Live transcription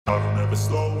I don't ever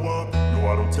slow up, no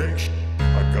I don't take shit.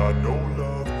 I got no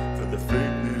love for the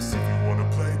fakeness. If you wanna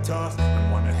play tough and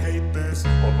wanna hate this,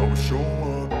 I'll always show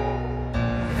up.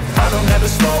 I don't ever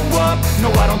slow up,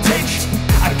 no I don't take shit.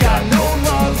 I got no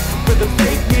love for the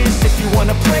fakeness. If you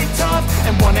wanna play tough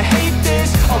and wanna hate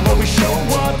this, I'll always show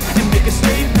up and make a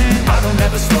statement. I don't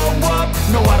ever slow up,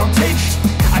 no I don't take shit.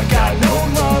 I got no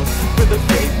love for the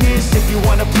fakeness. If you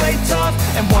wanna play tough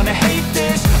and wanna hate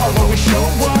this, I'll always show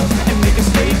up and make a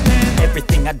statement.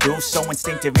 Everything I do so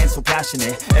instinctive and so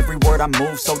passionate. Every word I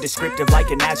move so descriptive like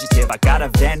an adjective. I got a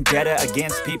vendetta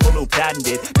against people who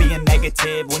patented being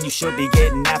negative when you should be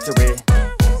getting after it.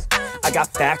 I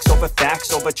got facts over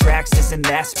tracks, this and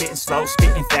that. Spitting slow,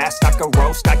 spitting fast, I could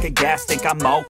roast, I could gas. Think I'm